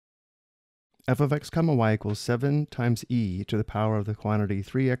f of x comma y equals 7 times e to the power of the quantity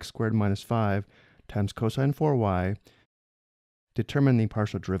 3x squared minus 5 times cosine 4y. Determine the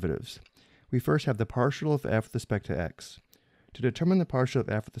partial derivatives. We first have the partial of f with respect to x. To determine the partial of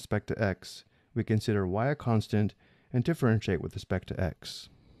f with respect to x, we consider y a constant and differentiate with respect to x.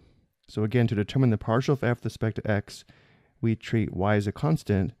 So again, to determine the partial of f with respect to x, we treat y as a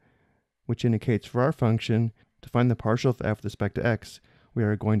constant, which indicates for our function, to find the partial of f with respect to x, we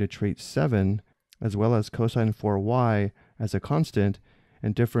are going to treat 7 as well as cosine 4y as a constant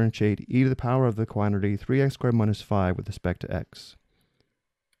and differentiate e to the power of the quantity 3x squared minus 5 with respect to x.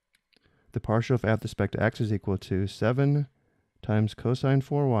 The partial of f with respect to x is equal to 7 times cosine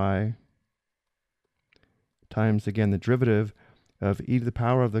 4y times, again, the derivative of e to the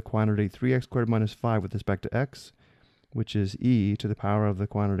power of the quantity 3x squared minus 5 with respect to x, which is e to the power of the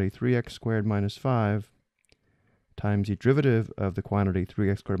quantity 3x squared minus 5 times the derivative of the quantity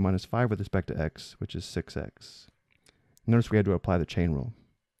 3x squared minus 5 with respect to x, which is 6x. Notice we had to apply the chain rule.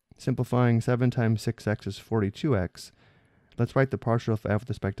 Simplifying, 7 times 6x is 42x. Let's write the partial of f with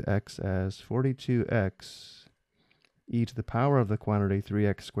respect to x as 42x e to the power of the quantity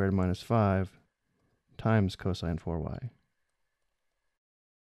 3x squared minus 5 times cosine 4y.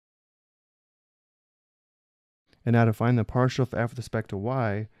 And now to find the partial of f with respect to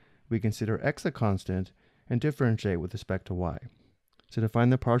y, we consider x a constant and differentiate with respect to y. So to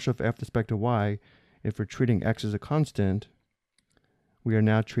find the partial of f with respect to y, if we're treating x as a constant, we are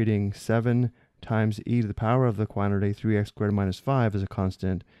now treating 7 times e to the power of the quantity 3x squared minus 5 as a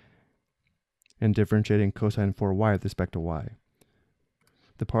constant and differentiating cosine 4y with respect to y.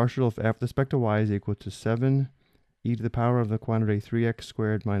 The partial of f with respect to y is equal to 7 e to the power of the quantity 3x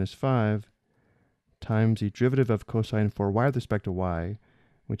squared minus 5 times the derivative of cosine 4y with respect to y,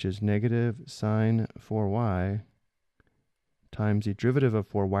 which is negative sine 4y, times the derivative of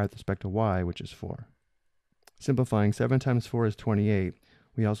 4y with respect to y, which is 4. Simplifying, 7 times 4 is 28.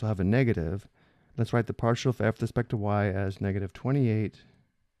 We also have a negative. Let's write the partial of f with respect to y as negative 28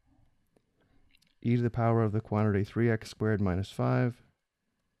 e to the power of the quantity 3x squared minus 5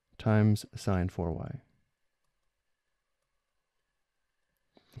 times sine 4y.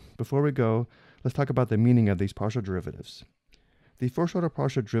 Before we go, let's talk about the meaning of these partial derivatives. The first-order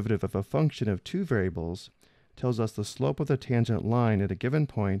partial derivative of a function of two variables tells us the slope of the tangent line at a given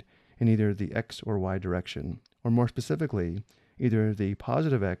point in either the x or y direction, or more specifically, either the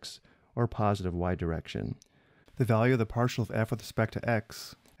positive x or positive y direction. The value of the partial of f with respect to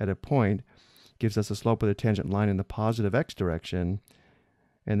x at a point gives us the slope of the tangent line in the positive x direction,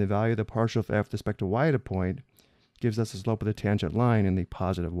 and the value of the partial of f with respect to y at a point gives us the slope of the tangent line in the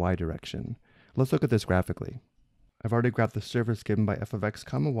positive y direction. Let's look at this graphically. I've already graphed the surface given by f of x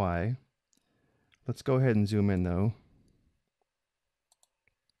comma y. Let's go ahead and zoom in though.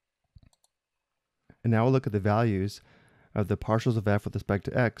 And now we'll look at the values of the partials of f with respect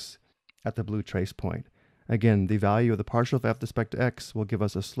to x at the blue trace point. Again, the value of the partial of f with respect to x will give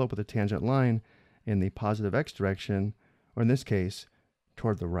us a slope of the tangent line in the positive x direction, or in this case,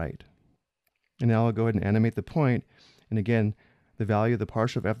 toward the right. And now I'll go ahead and animate the point, and again, the value of the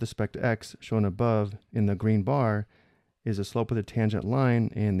partial of f with respect to x shown above in the green bar is the slope of the tangent line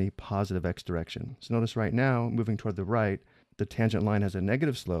in the positive x direction. So notice right now, moving toward the right, the tangent line has a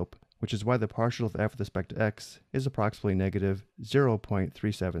negative slope, which is why the partial of f with respect to x is approximately negative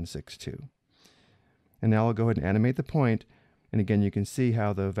 0.3762. And now I'll go ahead and animate the point, and again you can see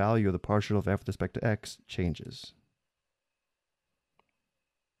how the value of the partial of f with respect to x changes.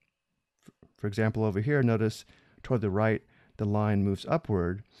 For example, over here, notice toward the right, the line moves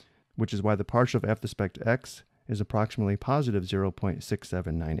upward, which is why the partial of f with respect to x is approximately positive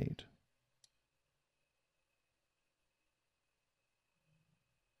 0.6798.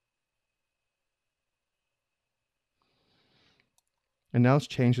 And now let's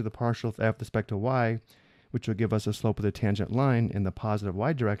change to the partial of f with respect to y, which will give us a slope of the tangent line in the positive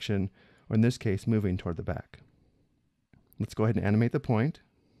y direction, or in this case, moving toward the back. Let's go ahead and animate the point.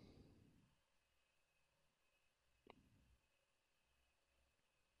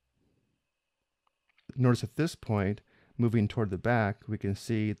 Notice at this point, moving toward the back, we can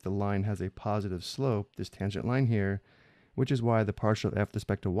see the line has a positive slope, this tangent line here, which is why the partial of f with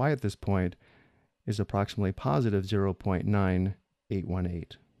respect to y at this point is approximately positive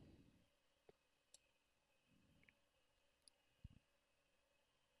 0.9818.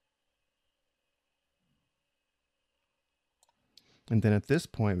 And then at this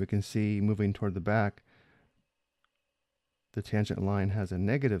point, we can see, moving toward the back, the tangent line has a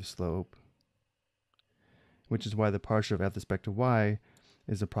negative slope, which is why the partial of f with respect to y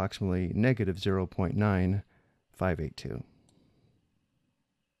is approximately negative 0.9582.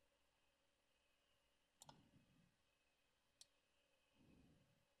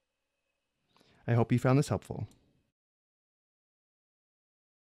 I hope you found this helpful.